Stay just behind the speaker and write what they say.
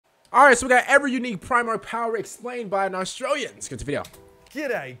All right, so we got every unique Primarch power explained by an Australian. Let's get to the video.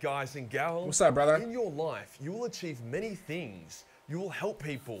 G'day, guys and gals. What's up, brother? In your life, you will achieve many things. You will help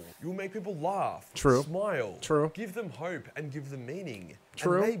people. You will make people laugh. True. Smile. True. Give them hope and give them meaning.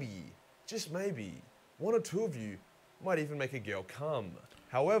 True. And maybe, just maybe, one or two of you might even make a girl come.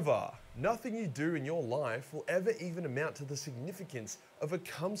 However, nothing you do in your life will ever even amount to the significance of a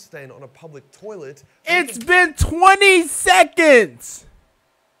cum stain on a public toilet. It's been 20 seconds.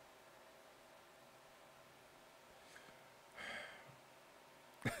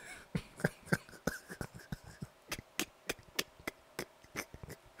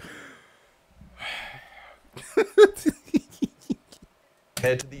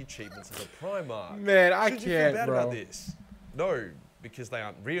 Compared to the achievements of a Primarch. Man, I Should you can't, feel bad bro. about this? No, because they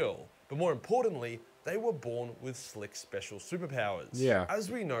aren't real. But more importantly, they were born with slick special superpowers. Yeah. As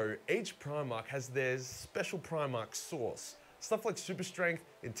we know, each Primarch has their special Primarch source. Stuff like super strength,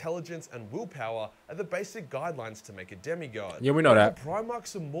 intelligence, and willpower are the basic guidelines to make a demigod. Yeah, we know that. The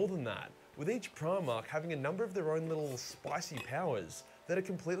Primarchs are more than that, with each Primarch having a number of their own little spicy powers that are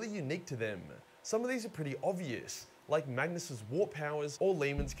completely unique to them. Some of these are pretty obvious, like Magnus's warp powers or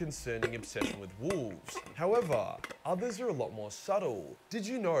Lehman's concerning obsession with wolves. However, others are a lot more subtle. Did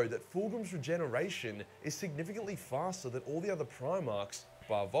you know that Fulgrim's regeneration is significantly faster than all the other Primarchs,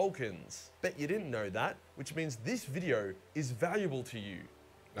 bar Vulcans? Bet you didn't know that, which means this video is valuable to you.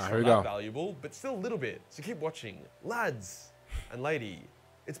 It's Here we not go. that valuable, but still a little bit, so keep watching. Lads and lady,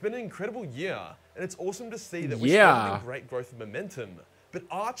 it's been an incredible year, and it's awesome to see that we're starting a great growth and momentum. But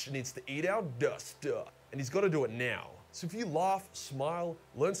Arch needs to eat our dust, and he's got to do it now. So if you laugh, smile,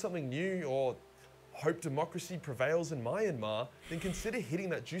 learn something new, or hope democracy prevails in Myanmar, then consider hitting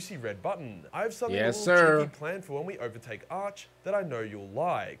that juicy red button. I have something a little cheeky planned for when we overtake Arch that I know you'll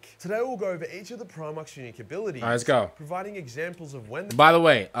like. Today we'll go over each of the Primarch's unique abilities. All right, let's go. Providing examples of when... By the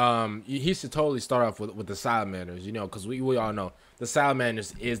way, he should totally start off with the Salamanders, you know, because we all know the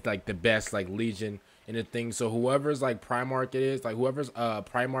Salamanders is like the best like legion in the thing. So whoever's like Primarch it is, like whoever's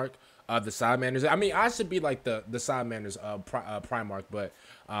Primarch of the Salamanders. I mean, I should be like the Salamanders Primarch, but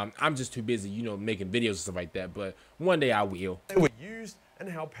I'm just too busy, you know, making videos and stuff like that. But one day I will. They were used and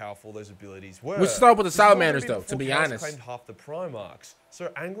how powerful those abilities were. We should start with the Salamanders though, to be Chaos honest. claimed half the Primarchs, so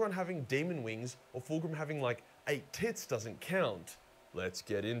Angron having demon wings or Fulgrim having like 8 tits doesn't count. Let's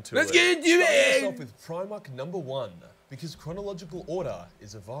get into it. Let's get into Start it. us off with Primarch number 1, because chronological order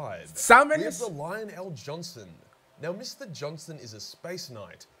is a vibe. Salamanders? We have the Lion L. Johnson. Now, Mr. Johnson is a space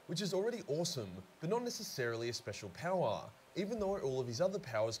knight, which is already awesome, but not necessarily a special power, even though all of his other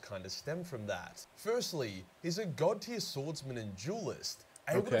powers kinda stem from that. Firstly, he's a god-tier swordsman and duelist,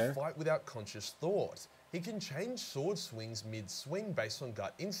 able to fight without conscious thought. He can change sword swings mid-swing based on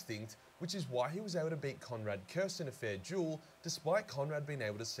gut instinct, which is why he was able to beat Conrad Kurst in a fair duel, despite Conrad being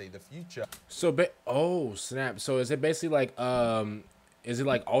able to see the future. So, oh snap! So is it basically like is it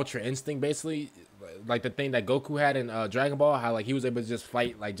like Ultra Instinct basically, like the thing that Goku had in Dragon Ball? How like he was able to just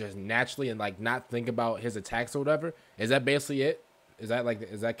fight like just naturally and like not think about his attacks or whatever? Is that basically it? Is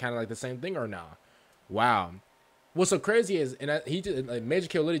that kind of like the same thing or nah? Wow. What's so crazy is, and he just like,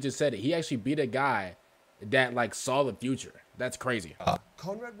 Majorkill literally just said it. He actually beat a guy that like saw the future. That's crazy.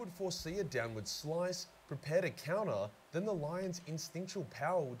 Conrad would foresee a downward slice, prepare to counter, then the lion's instinctual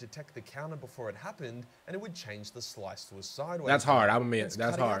power would detect the counter before it happened, and it would change the slice to a sideways. That's hard. I mean,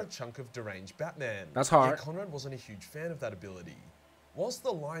 that's hard. Out a chunk of deranged Batman. That's hard. Yet Conrad wasn't a huge fan of that ability. Whilst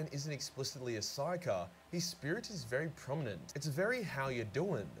the lion isn't explicitly a psyker, his spirit is very prominent. It's very how you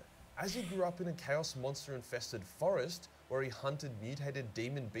doing. As he grew up in a chaos monster-infested forest, where he hunted mutated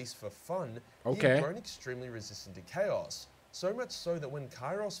demon beasts for fun, he had grown extremely resistant to chaos. So much so that when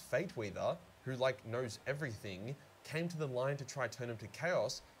Kairos Fateweaver, who like knows everything, came to the lion to try turn him to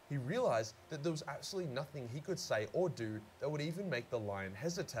chaos, he realized that there was absolutely nothing he could say or do that would even make the lion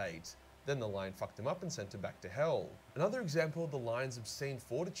hesitate. Then the lion fucked him up and sent him back to hell. Another example of the lion's obscene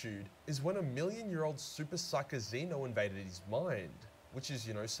fortitude is when a million-year-old super psycho Xeno invaded his mind, which is,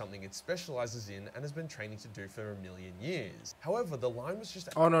 you know, something it specializes in and has been training to do for 1,000,000 years. However, the lion was just...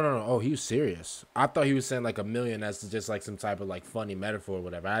 Oh, no. Oh, he was serious. I thought he was saying like 1,000,000 as just like some type of like funny metaphor or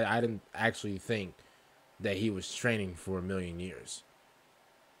whatever. I didn't actually think that he was training for 1,000,000 years.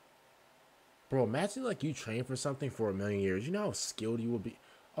 Bro, imagine like you train for something for 1,000,000 years. You know how skilled you will be?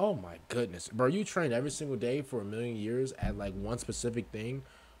 Oh my goodness. Bro, you train every single day for 1,000,000 years at like one specific thing.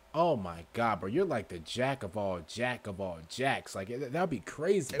 Oh my god, bro, you're like the jack of all jacks. Like, that'd be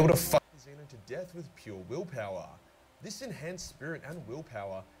crazy. Able to fuck Xeno to death with pure willpower. This enhanced spirit and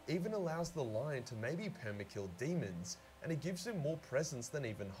willpower even allows the lion to maybe permakill demons, and it gives him more presence than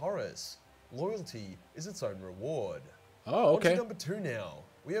even Horus. Loyalty is its own reward. Oh, okay. On to number 2 now.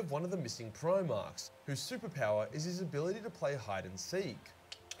 we have one of the missing Primarchs, whose superpower is his ability to play hide and seek.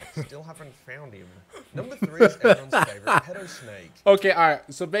 Still haven't found him. Number 3 is everyone's favorite pedo snake. Okay, all right.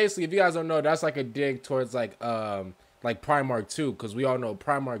 So basically, if you guys don't know, that's like a dig towards like Primarch 2, because we all know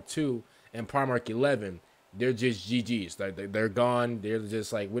Primarch 2 and Primarch 11, they're just GGs. They're gone. They're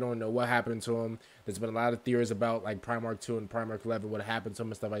just like, we don't know what happened to them. There's been a lot of theories about like Primarch 2 and Primarch 11, what happened to him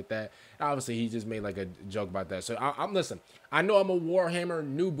and stuff like that. And obviously, he just made like a joke about that. So I'm listen. I know I'm a Warhammer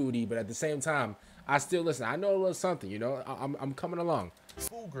new booty, but at the same time, I still listen. I know a little something, you know. I'm coming along.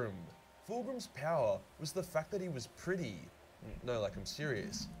 Fulgrim. Fulgrim's power was the fact that he was pretty. No, like, I'm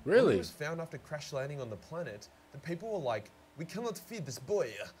serious. Really? When he was found after crash landing on the planet, the people were like, we cannot feed this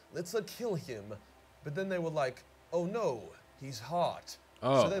boy. Let's kill him. But then they were like, oh no, he's hot.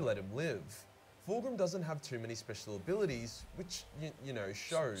 Oh. So they let him live. Fulgrim doesn't have too many special abilities, which, you know,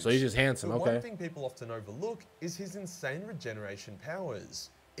 shows. So he's just handsome, but okay. one thing people often overlook is his insane regeneration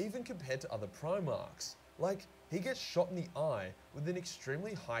powers, even compared to other Primarchs. Like, he gets shot in the eye with an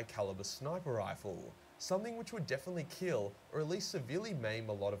extremely high caliber sniper rifle, something which would definitely kill or at least severely maim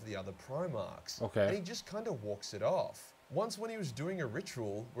a lot of the other Primarchs. Okay. And he just kind of walks it off. Once when he was doing a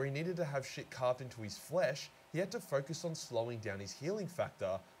ritual where he needed to have shit carved into his flesh, he had to focus on slowing down his healing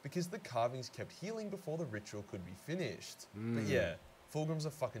factor because the carvings kept healing before the ritual could be finished. But yeah, Fulgrim's a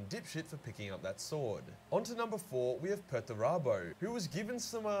fucking dipshit for picking up that sword. On to number 4, we have Perturabo, who was given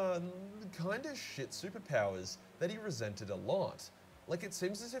some kinda shit superpowers that he resented a lot. Like, it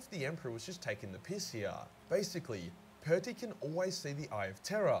seems as if the Emperor was just taking the piss here. Basically, Perty can always see the Eye of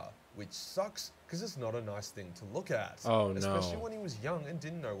Terror, which sucks because it's not a nice thing to look at. Oh no. Especially when he was young and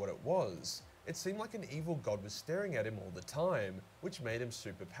didn't know what it was. It seemed like an evil god was staring at him all the time, which made him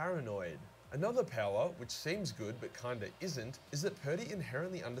super paranoid. Another power, which seems good but kinda isn't, is that Perty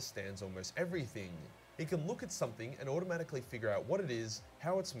inherently understands almost everything. He can look at something and automatically figure out what it is,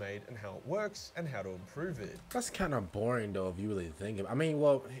 how it's made, and how it works, and how to improve it. That's kind of boring though, if you really think of it. I mean,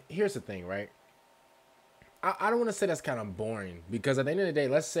 well, here's the thing, right? I don't want to say that's kind of boring, because at the end of the day,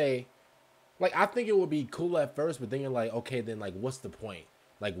 let's say, like, I think it would be cool at first, but then you're like, okay, then like, what's the point?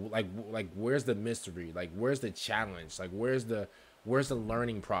 Like, where's the mystery? Like, where's the challenge? Like, where's the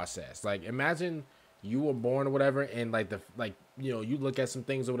learning process? Like, imagine you were born or whatever, and like you know, you look at some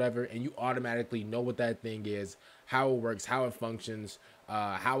things or whatever, and you automatically know what that thing is, how it works, how it functions,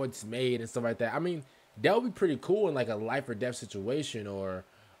 how it's made, and stuff like that. I mean, that would be pretty cool in like a life or death situation, or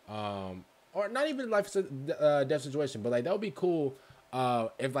not even life death situation, but like that would be cool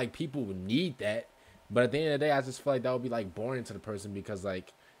if like people need that. But at the end of the day, I just feel like that would be like boring to the person, because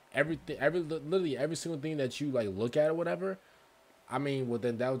like literally every single thing that you like look at or whatever, I mean, well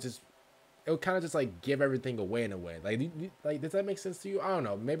then that would just, it would kind of just like give everything away in a way. Like, does that make sense to you? I don't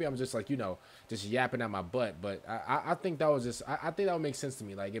know. Maybe I'm just like, you know, just yapping out my butt, but I think that was just, I think that would make sense to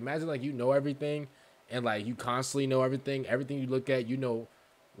me. Like, imagine like you know everything, and like you constantly know everything you look at, you know,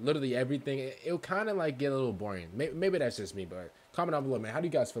 literally everything. It'll kind of like get a little boring. Maybe that's just me, but comment down below, man. How do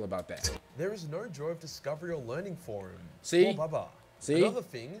you guys feel about that? There is no joy of discovery or learning for him. See? Poor Bubba. See? Another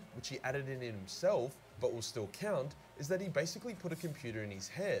thing, which he added in himself, but will still count, is that he basically put a computer in his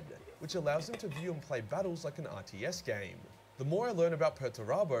head, which allows him to view and play battles like an RTS game. The more I learn about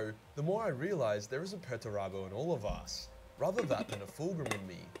Perturabo, the more I realize there is a Perturabo in all of us. Rather that than a Fulgrim in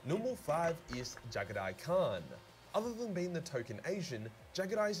me. Number 5 is Jagadai Khan. Other than being the token Asian,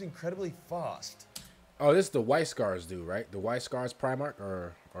 Jagadai is incredibly fast. Oh, this is the White Scars dude, right? The White Scars Primarch,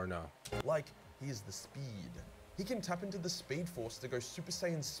 or no? Like, he is the speed. He can tap into the speed force to go Super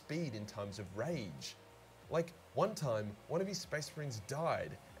Saiyan speed in times of rage. Like, one time, one of his Space Marines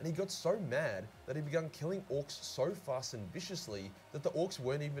died, and he got so mad that he began killing orcs so fast and viciously that the orcs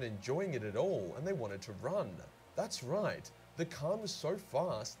weren't even enjoying it at all, and they wanted to run. That's right, the Khan was so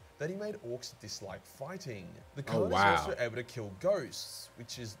fast that he made orcs dislike fighting. The Khan is also able to kill ghosts,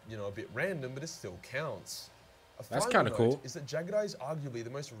 which is, you know, a bit random, but it still counts. That's kind of cool. Is that Jagadai is arguably the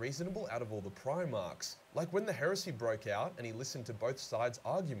most reasonable out of all the Primarchs. Like, when the heresy broke out and he listened to both sides'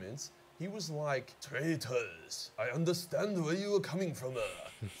 arguments, he was like, traitors, I understand where you are coming from.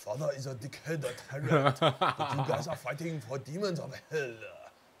 Father is a dickhead, a tyrant, but you guys are fighting for demons of hell,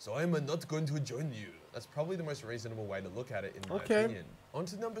 so I am not going to join you. That's probably the most reasonable way to look at it, in my opinion. On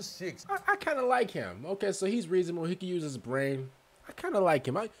to number 6. I kind of like him. Okay, so he's reasonable. He can use his brain. I kind of like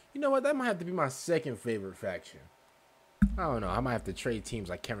him. You know what? That might have to be my second favorite faction. I don't know. I might have to trade teams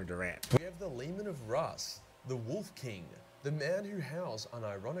like Kevin Durant. We have the Leman of Russ, the Wolf King, the man who howls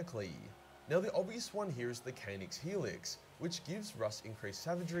unironically. Now, the obvious one here is the Cainix Helix, which gives Russ increased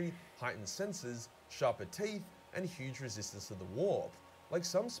savagery, heightened senses, sharper teeth, and huge resistance to the warp. Like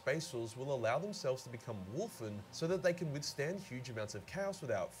some space souls will allow themselves to become wolfen so that they can withstand huge amounts of chaos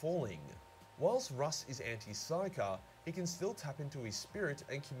without falling. Whilst Russ is anti-Psyker, he can still tap into his spirit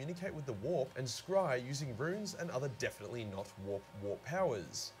and communicate with the Warp and Scry using runes and other definitely not warp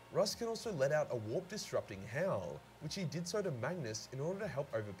powers. Russ can also let out a warp disrupting howl, which he did so to Magnus in order to help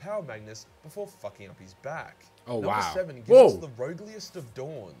overpower Magnus before fucking up his back. Oh, Number wow. 7 gives Whoa. us the rogliest of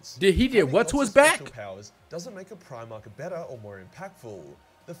Dawns. He did Having what to lots his of back? special powers doesn't make a Primarch better or more impactful.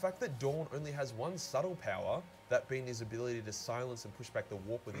 The fact that Dorn only has one subtle power, that being his ability to silence and push back the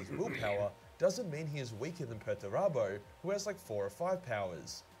warp with his willpower, doesn't mean he is weaker than Perturabo, who has like 4 or 5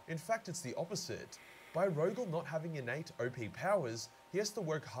 powers. In fact, it's the opposite. By Rogal not having innate OP powers, he has to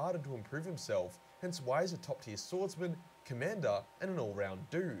work harder to improve himself, hence why he's a top tier swordsman, commander, and an all-round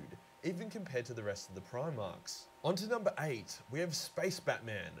dude, even compared to the rest of the Primarchs. On to number 8, we have Space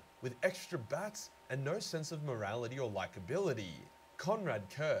Batman, with extra bats and no sense of morality or likability. Conrad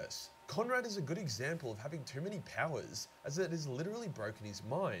Curse. Conrad is a good example of having too many powers, as it has literally broken his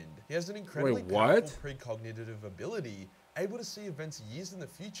mind. He has an incredibly powerful precognitive ability, able to see events years in the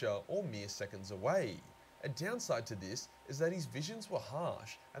future or mere seconds away. A downside to this is that his visions were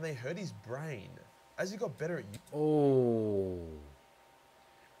harsh and they hurt his brain. As he got better at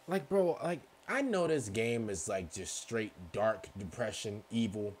like, bro, like, I know this game is like just straight dark, depression,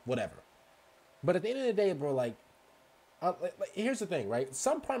 evil, whatever. But at the end of the day, bro, like here's the thing, right?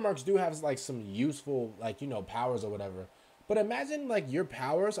 Some Primarchs do have like some useful, like, you know, powers or whatever. But imagine like your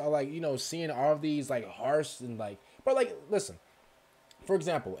powers are like, you know, seeing all of these like harsh and like, but like, listen, for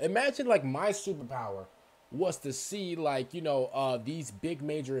example, imagine like my superpower was to see like, you know, these big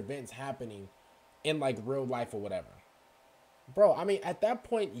major events happening in like real life or whatever. Bro, I mean, at that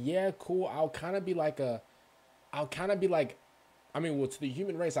point, yeah, cool. I'll kind of be like, I mean, well, to the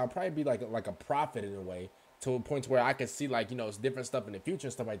human race, I'll probably be like a prophet in a way, to a point where I can see like, you know, it's different stuff in the future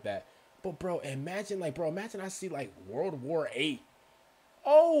and stuff like that. But bro, imagine I see like World War VIII.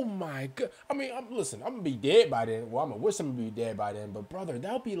 Oh my god. I mean, listen, I'm gonna be dead by then. Well, I'm gonna wish I'm gonna be dead by then. But brother,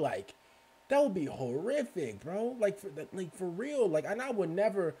 that would be horrific, bro. Like for real. Like, and I would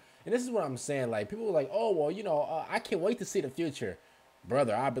never. And this is what I'm saying. Like, people are like, oh well, you know, I can't wait to see the future,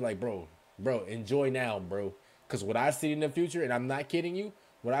 brother. I'd be like, bro, enjoy now, bro. Cause what I see in the future, and I'm not kidding you,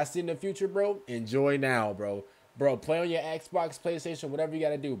 what I see in the future, bro, enjoy now, bro. Bro, play on your Xbox, PlayStation, whatever you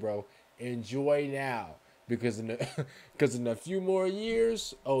gotta do, bro. Enjoy now. Because in a few more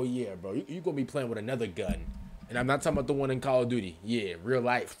years, oh yeah, bro, you're gonna be playing with another gun. And I'm not talking about the one in Call of Duty. Yeah, real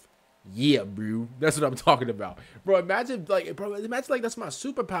life. Yeah, bro. That's what I'm talking about. Bro, imagine like that's my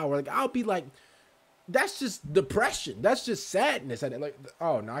superpower. Like, I'll be like, that's just depression. That's just sadness. Like,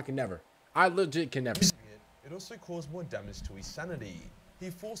 oh no, I can never. I legit can never. It also caused more damage to his sanity. He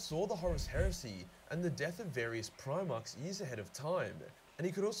foresaw the Horus Heresy and the death of various Primarchs years ahead of time, and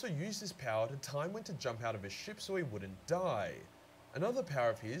he could also use this power to time when to jump out of a ship so he wouldn't die. Another power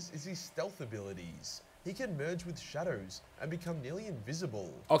of his is his stealth abilities. He can merge with shadows and become nearly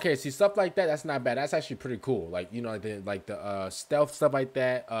invisible. Okay, see, stuff like that, that's not bad. That's actually pretty cool. Like, you know, like the stealth stuff like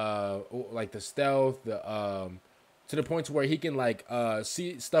that, like the stealth, to the point to where he can like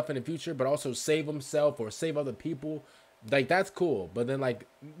see stuff in the future, but also save himself or save other people. Like, that's cool. But then like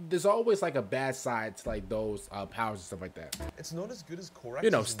there's always like a bad side to like those powers and stuff like that. It's not as good as Korax's, you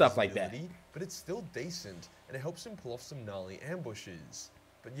know, stuff like that, but it's still decent and it helps him pull off some gnarly ambushes.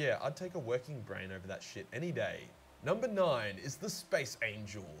 But yeah, I'd take a working brain over that shit any day. Number 9 is the Space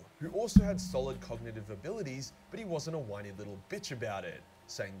Angel, who also had solid cognitive abilities, but he wasn't a whiny little bitch about it.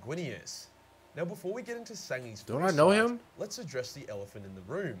 Sanguinius. Now before we get into Sangi's don't I know him? Let's address the elephant in the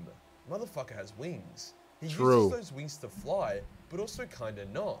room. Motherfucker has wings. He True. uses those wings to fly, but also kinda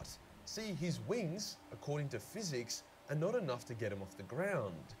not. See, his wings, according to physics, are not enough to get him off the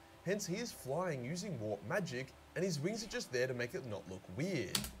ground. Hence, he is flying using warp magic, and his wings are just there to make it not look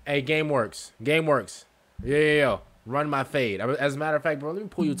weird. Hey, Gameworks. Yeah. Run my fade. As a matter of fact, bro, let me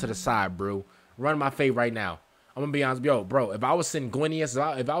pull you to the side, bro. Run my fade right now. I'm gonna be honest, yo, bro. If I was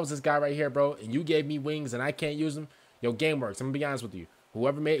Sanguinius, if I was this guy right here, bro, and you gave me wings and I can't use them, yo, Gameworks, I'm gonna be honest with you.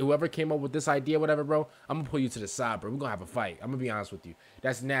 Whoever came up with this idea, whatever, bro, I'm gonna pull you to the side, bro. We're gonna have a fight. I'm gonna be honest with you.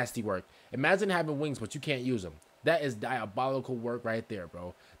 That's nasty work. Imagine having wings, but you can't use them. That is diabolical work right there,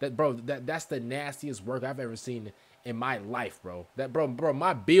 bro. That's the nastiest work I've ever seen in my life, bro. Bro,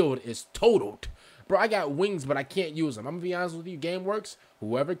 my build is totaled. Bro, I got wings, but I can't use them. I'm gonna be honest with you, Gameworks.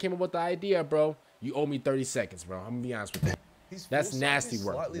 Whoever came up with the idea, bro, you owe me 30 seconds, bro. I'm gonna be honest with you. That's nasty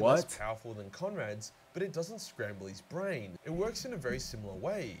work. Slightly what? Less powerful than Conrad's, but it doesn't scramble his brain. It works in a very similar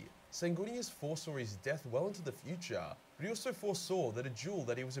way. Sanguinius foresaw his death well into the future, but he also foresaw that a duel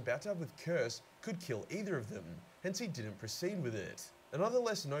that he was about to have with Curse could kill either of them, hence he didn't proceed with it. Another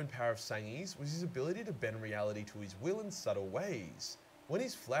less known power of Sangi's was his ability to bend reality to his will in subtle ways. When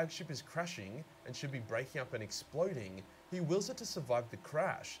his flagship is crashing and should be breaking up and exploding, he wills it to survive the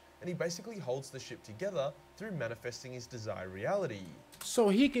crash, and he basically holds the ship together through manifesting his desired reality. So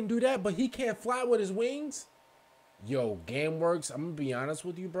he can do that, but he can't fly with his wings? Yo, Gameworks, I'm gonna be honest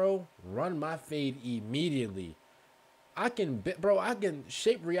with you, bro. Run my fade immediately. I can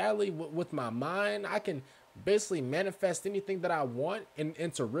shape reality with my mind. I can basically manifest anything that I want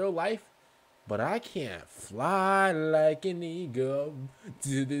into real life. But I can't fly like an eagle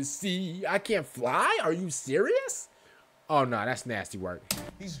to the sea. I can't fly? Are you serious? Oh no, that's nasty work.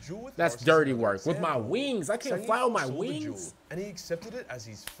 That's dirty work. With my wings, I can't fly with my wings. And he accepted it as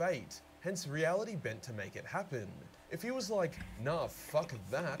his fate. Hence, reality bent to make it happen. If he was like, nah, fuck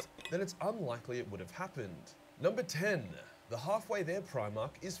that, then it's unlikely it would have happened. Number 10. The halfway there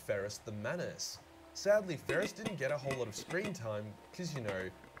Primarch is Ferrus the Manus. Sadly, Ferrus didn't get a whole lot of screen time because, you know,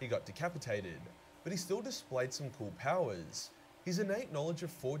 he got decapitated, but he still displayed some cool powers. His innate knowledge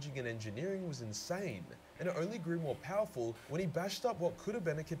of forging and engineering was insane, and it only grew more powerful when he bashed up what could have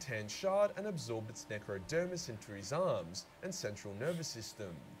been a Catan shard and absorbed its necrodermis into his arms and central nervous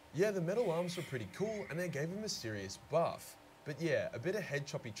system. Yeah, the metal arms were pretty cool and they gave him a serious buff, but yeah, a bit of head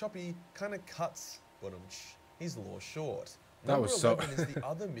choppy kinda cuts his lore short. Number 11 is the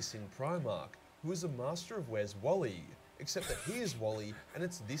other missing Primarch, who is a master of Where's Wally, except that he is Wally and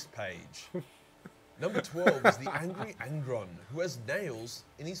it's this page. Number 12 is the angry Angron, who has nails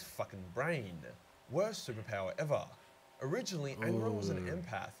in his fucking brain. Worst superpower ever. Originally, Angron was an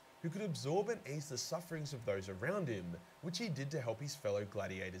empath who could absorb and ease the sufferings of those around him, which he did to help his fellow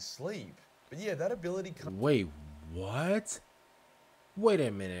gladiators sleep. But yeah, that ability... Wait, what? Wait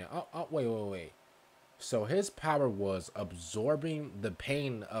a minute. Wait. So his power was absorbing the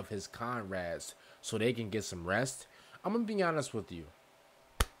pain of his comrades so they can get some rest? I'm going to be honest with you.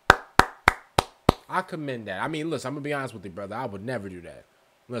 I commend that. I mean, listen, I'm going to be honest with you, brother. I would never do that.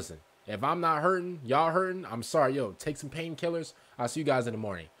 Listen, if I'm not hurting, y'all hurting, I'm sorry. Yo, take some painkillers. I'll see you guys in the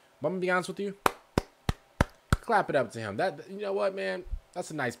morning. But I'm going to be honest with you. Clap it up to him. That, you know what, man?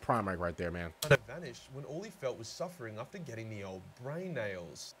 That's a nice Primarch right there, man. Vanished when all he felt was suffering after getting the old brain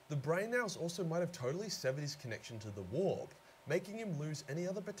nails. The brain nails also might have totally severed his connection to the warp, making him lose any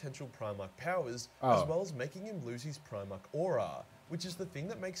other potential Primarch powers, as well as making him lose his Primarch aura, which is the thing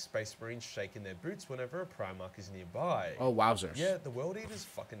that makes Space Marines shake in their boots whenever a Primarch is nearby. Oh, wowzers. Yeah, the World Eaters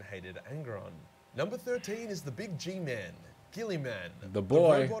fucking hated Angron. Number 13 is the big G-Man, Guilliman, the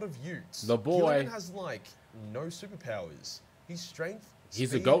boy, the robot of Utes. The boy. Guilliman has like no superpowers. His strength,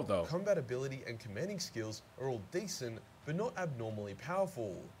 he's speed, a goat though. Combat ability and commanding skills are all decent, but not abnormally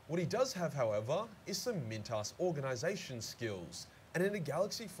powerful. What he does have, however, is some mint-ass organization skills. And in a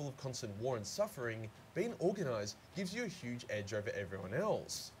galaxy full of constant war and suffering, being organized gives you a huge edge over everyone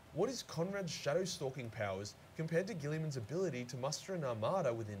else. What is Conrad's shadow-stalking powers compared to Guilliman's ability to muster an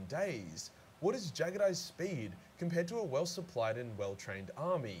armada within days? What is Jagged Eye's speed compared to a well-supplied and well-trained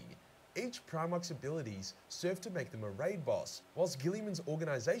army? Each Primarch's abilities serve to make them a raid boss, whilst Guilliman's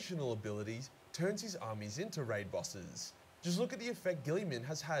organizational abilities turns his armies into raid bosses. Just look at the effect Guilliman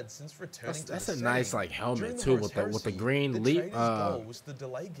has had since returning to the That's scene. a nice like helmet too, with the green leaf,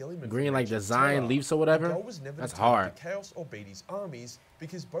 green like design leaves or whatever. The goal was never that's to hard. Chaos or beat his armies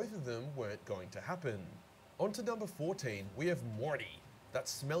because both of them weren't going to happen. On to number 14, we have Morty. That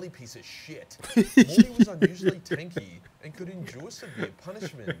smelly piece of shit. Morty was unusually tanky and could endure severe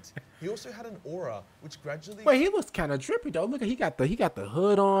punishment. He also had an aura which gradually... Wait, he looks kind of drippy though. Look, he got the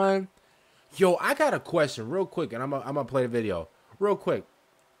hood on. Yo, I got a question real quick, and I'm gonna play the video real quick.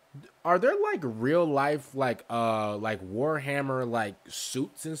 Are there like real life like Warhammer like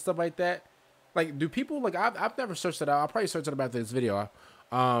suits and stuff like that? Like, do people like I've never searched it out. I'll probably search it about this video.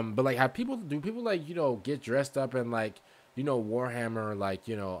 But like, do people like, you know, get dressed up in like, you know, Warhammer, like,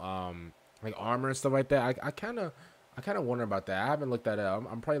 you know, like armor and stuff like that? I kind of wonder about that. I haven't looked that up.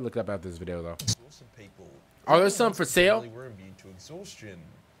 I'm probably looking up after this video though. Are there some for sale? Were immune to exhaustion.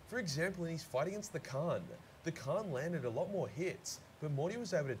 For example, in his fight against the Khorne landed a lot more hits, but Morty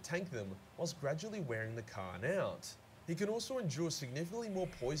was able to tank them whilst gradually wearing the Khorne out. He can also endure significantly more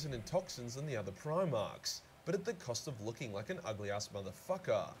poison and toxins than the other Primarchs, but at the cost of looking like an ugly-ass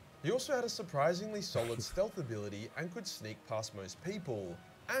motherfucker. He also had a surprisingly solid stealth ability and could sneak past most people,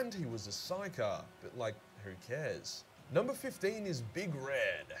 and he was a psyker, but like, who cares? Number 15 is Big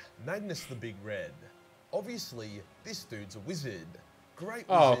Red, Magnus the Big Red. Obviously, this dude's a wizard. Great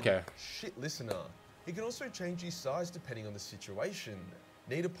wizard, shit listener. He can also change his size depending on the situation.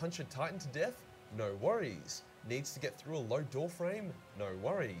 Need to punch a titan to death? No worries. Needs to get through a low door frame? No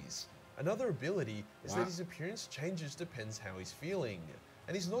worries. Another ability is that his appearance changes depends how he's feeling.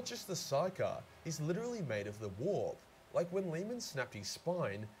 And he's not just the Psyker, he's literally made of the warp. Like when Lehman snapped his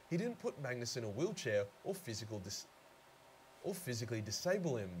spine, he didn't put Magnus in a wheelchair or physically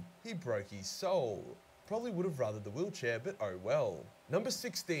disable him. He broke his soul. Probably would have rather the wheelchair, but oh well. Number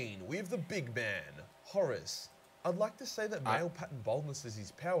 16, we have the big man, Horus. I'd like to say that male pattern boldness is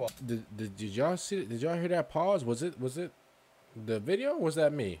his power. Did y'all see it? Did y'all hear that pause? Was it the video or was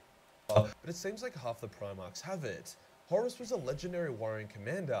that me? But it seems like half the Primarchs have it. Horus was a legendary warrior and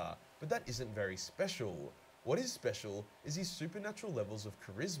commander, but that isn't very special. What is special is his supernatural levels of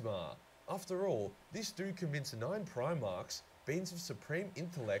charisma. After all, this dude convinced 9 Primarchs, beings of supreme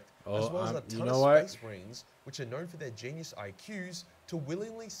intellect, as well as a ton of Space Marines, which are known for their genius IQs, to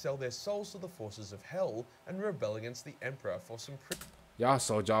willingly sell their souls to the forces of hell and rebel against the Emperor for some Y'all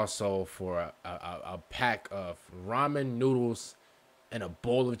sold for a pack of ramen noodles and a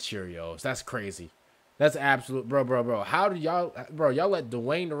bowl of Cheerios. That's crazy. That's absolute, bro. How did y'all let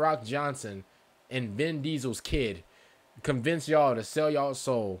Dwayne "The Rock" Johnson and Vin Diesel's kid convince y'all to sell y'all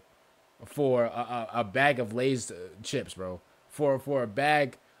soul for a bag of Lay's chips, bro? For a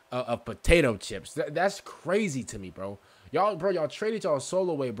bag of potato chips. That's crazy to me, bro. Y'all traded y'all soul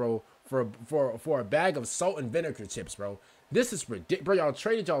away, bro, for a bag of salt and vinegar chips, bro. This is ridiculous, bro. Y'all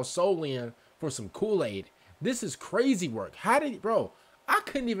traded y'all soul in for some Kool-Aid. This is crazy work. How did, bro? I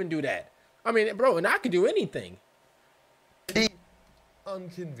couldn't even do that. I mean, bro, and I could do anything.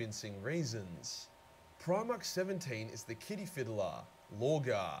 Unconvincing reasons. Primarch 17 is the kitty fiddler,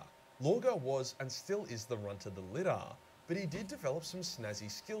 Lorgar. Lorgar was and still is the runt of the litter, but he did develop some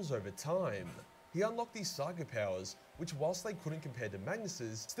snazzy skills over time. He unlocked these Saga powers, which whilst they couldn't compare to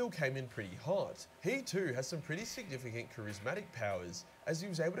Magnus's, still came in pretty hot. He too has some pretty significant charismatic powers, as he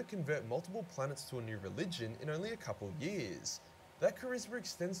was able to convert multiple planets to a new religion in only a couple of years. That charisma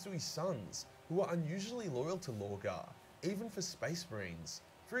extends to his sons, who are unusually loyal to Lorgar, even for Space Marines.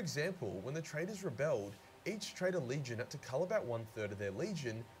 For example, when the traitors rebelled, each traitor legion had to cull about 1/3 of their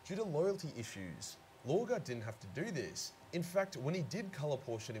legion due to loyalty issues. Lorgar didn't have to do this. In fact, when he did cull a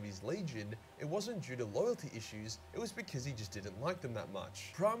portion of his legion, it wasn't due to loyalty issues, it was because he just didn't like them that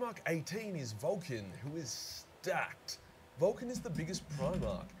much. Primarch 18 is Vulcan, who is stacked. Vulcan is the biggest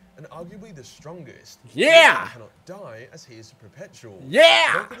Primarch, and arguably the strongest. Yeah! He cannot die, as he is a perpetual.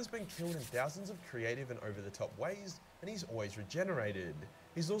 Yeah! Vulcan has been killed in thousands of creative and over-the-top ways, and he's always regenerated.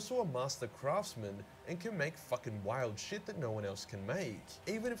 He's also a master craftsman and can make fucking wild shit that no one else can make,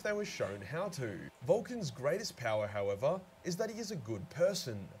 even if they were shown how to. Vulcan's greatest power, however, is that he is a good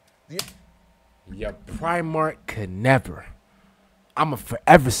person. Your Primarch could never. I'ma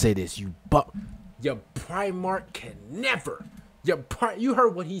forever say this, your Primarch can never. You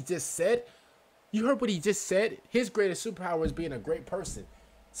heard what he just said? You heard what he just said? His greatest superpower is being a great person.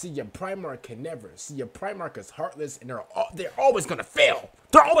 See, your Primarch can never. See, your Primarch is heartless, and they're always gonna fail.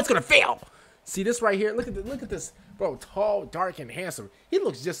 They're always gonna fail. See this right here? Look at this, bro. Tall, dark, and handsome. He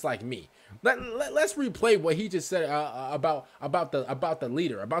looks just like me. Let's replay what he just said about the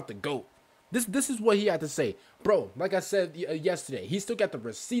leader, about the GOAT. This is what he had to say, bro. Like I said yesterday, he still got the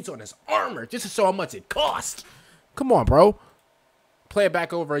receipts on his armor just to show how much it cost. Come on, bro. Play it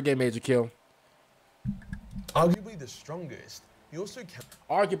back over again, Majorkill. Arguably the strongest. He also can.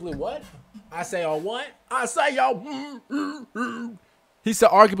 Arguably what? I say y'all what? I say y'all. He said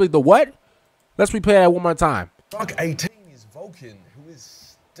arguably the what? Let's replay that one more time. Primarch 18 is Vulcan, who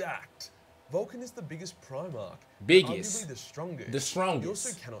is stacked. Vulcan is the biggest Primarch. Biggest. Arguably the strongest. The strongest. He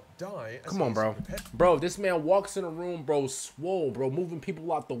also cannot die. Come on, bro. Bro, this man walks in a room, bro, swole, bro, moving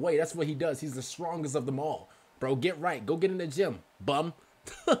people out the way. That's what he does. He's the strongest of them all. Bro, get right. Go get in the gym, bum.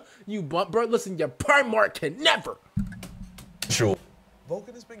 You bum. Bro, listen, your Primarch can never. Sure.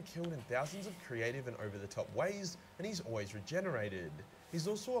 Vulcan has been killed in thousands of creative and over-the-top ways, and he's always regenerated. He's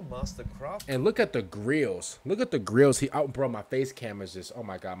also a master craft. And look at the grills. Look at the grills. Bro, my face cam is just, oh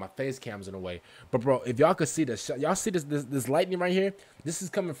my god, my face cam's in the way. But bro, if y'all could see this, y'all see this lightning right here? This is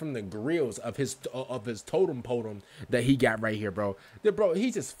coming from the grills of his totem podium that he got right here, bro. Bro,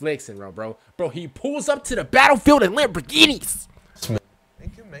 he's just flexing, bro. Bro, he pulls up to the battlefield in Lamborghinis.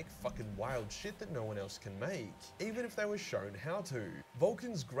 And can make fucking wild shit that no one else can make, even if they were shown how to.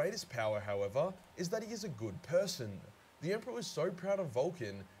 Vulcan's greatest power, however, is that he is a good person. The Emperor was so proud of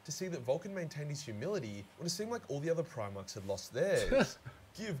Vulcan to see that Vulcan maintained his humility when it seemed like all the other Primarchs had lost theirs.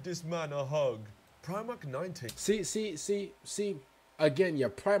 Give this man a hug. Primarch 19. See, again, your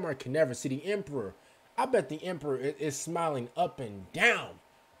Primarch can never see the Emperor. I bet the Emperor is smiling up and down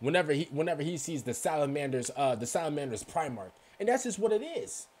whenever he sees the Salamander's Primarch. And that's just what it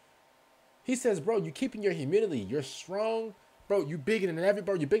is. He says, bro, you're keeping your humility. You're strong, bro, you bigger than you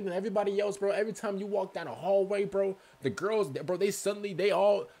bigger than everybody else, bro. Every time you walk down a hallway, bro, the girls, bro, they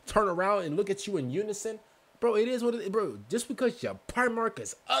all turn around and look at you in unison. Bro, it is what it is, bro. Just because your Primarch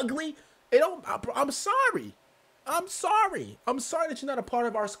is ugly, it don't, bro, I'm sorry. I'm sorry that you're not a part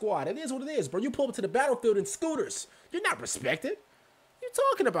of our squad. It is what it is, bro. You pull up to the battlefield in scooters. You're not respected. What you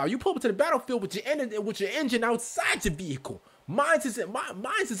talking about? You pull up to the battlefield with your engine outside your vehicle. Mine's is in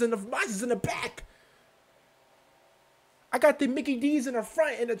the back. I got the Mickey D's in the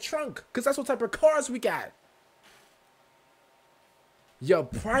front in the trunk, cause that's what type of cars we got. Your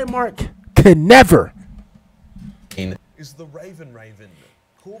Primarch can never. Is the Raven,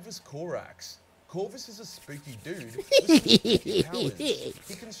 Corvus Corax. Corvus is a spooky dude with spooky powers.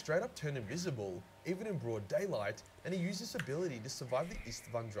 He can straight up turn invisible, even in broad daylight, and he uses his ability to survive the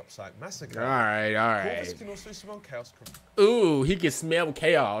Istvan drop site massacre. Alright. Corvus can also smell chaos. Ooh, he can smell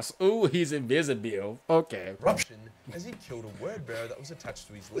chaos. Ooh, he's invisible. Okay. Corruption, as he killed a word bearer that was attached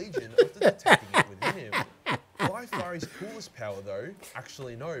to his legion after detecting it within him. By far his coolest power though,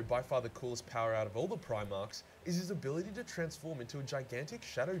 actually no, by far the coolest power out of all the Primarchs, is his ability to transform into a gigantic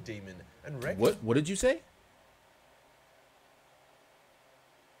shadow demon and wreck— What did you say?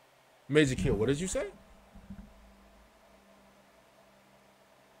 Majorkill, what did you say?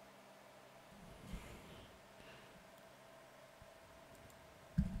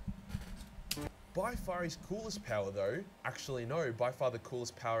 By far his coolest power though, actually no, by far the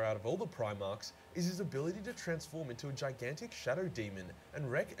coolest power out of all the Primarchs, is his ability to transform into a gigantic shadow demon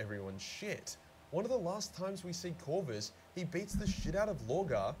and wreck everyone's shit. One of the last times we see Corvus, he beats the shit out of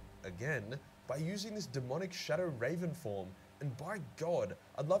Lorgar, again, by using this demonic shadow raven form, and by God,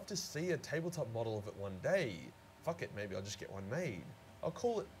 I'd love to see a tabletop model of it one day. Fuck it, maybe I'll just get one made. I'll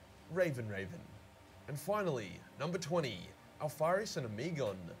call it Raven. And finally, number 20, Alpharius and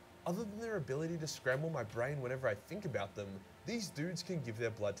Amigon. Other than their ability to scramble my brain whenever I think about them, these dudes can give their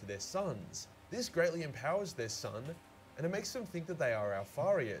blood to their sons. This greatly empowers their son, and it makes them think that they are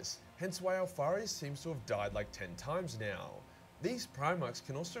Alpharius, hence why Alpharius seems to have died like 10 times now. These Primarchs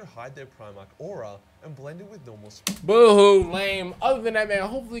can also hide their Primarch aura and blend it with normal boo-hoo, lame. Other than that, man,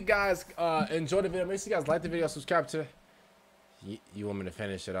 hopefully you guys enjoyed the video. Make sure you guys like the video, subscribe to you want me to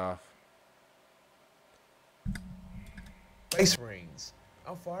finish it off? Space Marines.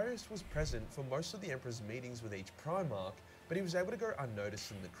 Alpharius was present for most of the Emperor's meetings with each Primarch, but he was able to go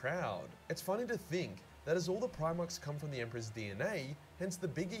unnoticed in the crowd. It's funny to think that as all the Primarchs come from the Emperor's DNA, hence the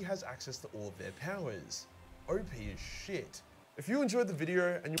Biggie has access to all of their powers. OP is shit. If you enjoyed the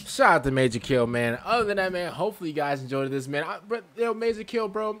video and you— Shout out to Majorkill, man. Other than that, man, hopefully you guys enjoyed this, man. But yo,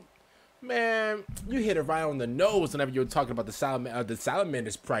 Majorkill, bro, man, you hit it right on the nose whenever you were talking about the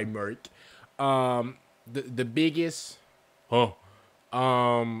Salamander's Primarch. The biggest, the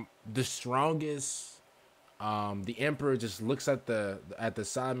strongest. The Emperor just looks at the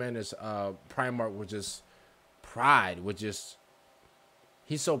Salamander's Primarch with just pride,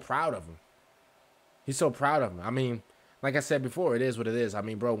 he's so proud of him. He's so proud of him. I mean, like I said before, it is what it is. I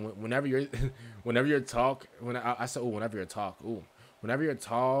mean, bro, whenever you're tall,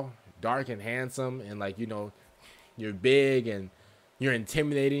 dark and handsome, and like, you know, you're big and you're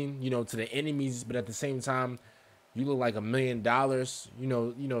intimidating, you know, to the enemies, but at the same time, you look like $1 million, you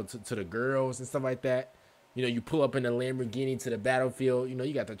know, to the girls and stuff like that. You know, you pull up in a Lamborghini to the battlefield. You know,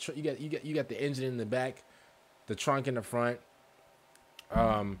 you got the engine in the back, the trunk in the front,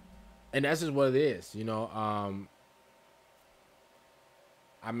 and that's just what it is. You know,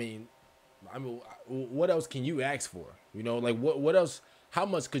 I mean, what else can you ask for? You know, like what else? How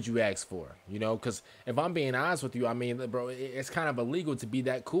much could you ask for? You know, because if I'm being honest with you, I mean, bro, it's kind of illegal to be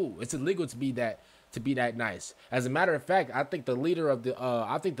that cool. It's illegal to be that nice. As a matter of fact, I think the leader of the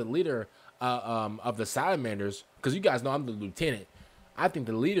of the Salamanders, because you guys know I'm the lieutenant. I think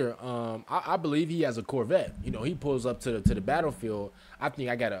the leader, I believe he has a Corvette. You know, he pulls up to the battlefield. I think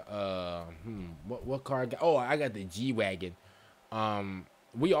I got a what car I got? Oh, I got the G-Wagon.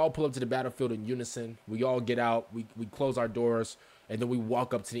 We all pull up to the battlefield in unison. We all get out. We close our doors, and then we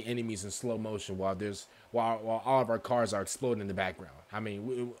walk up to the enemies in slow motion while all of our cars are exploding in the background. I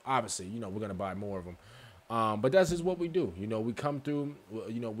mean, obviously, you know, we're gonna buy more of them. But that's just what we do. You know, we come through,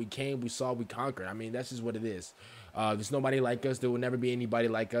 you know, we came, we saw, we conquered. I mean, that's just what it is. There's nobody like us. There will never be anybody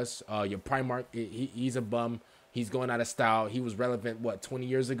like us. Your Primarch, he's a bum. He's going out of style. He was relevant, what, 20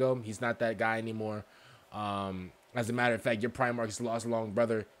 years ago? He's not that guy anymore. As a matter of fact, your Primarch's lost long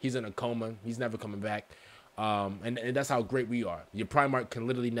brother. He's in a coma. He's never coming back. And that's how great we are. Your Primarch can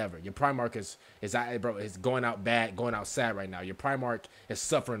literally never. Your Primarch is going out bad, going out sad right now. Your Primarch is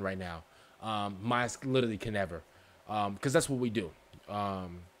suffering right now. Mine literally can never, because that's what we do.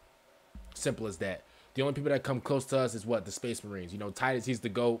 Simple as that. The only people that come close to us is what? The Space Marines. You know, Titus, he's the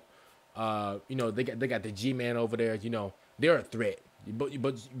GOAT. You know, they got the G-Man over there. You know, they're a threat. But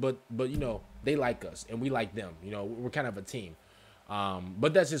you know, they like us and we like them. You know, we're kind of a team.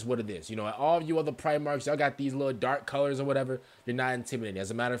 But that's just what it is. You know, all of you other Primarchs, y'all got these little dark colors or whatever. You're not intimidating.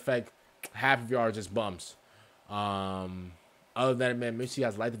 As a matter of fact, half of y'all are just bums. Other than that, man, make sure you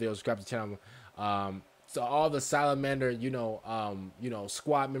guys like the video, subscribe to the channel. So all the Salamander, you know,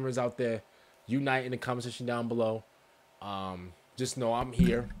 squad members out there, unite in the comment section down below. Just know I'm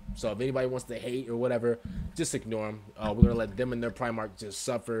here. So if anybody wants to hate or whatever, just ignore them. We're gonna let them and their Primarch just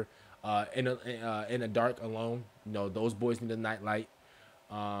suffer in the dark alone. You know, those boys need a nightlight.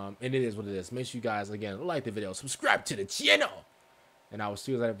 And it is what it is. Make sure you guys again like the video, subscribe to the channel, and I will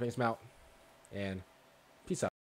see you later. Thanks, out, and peace out.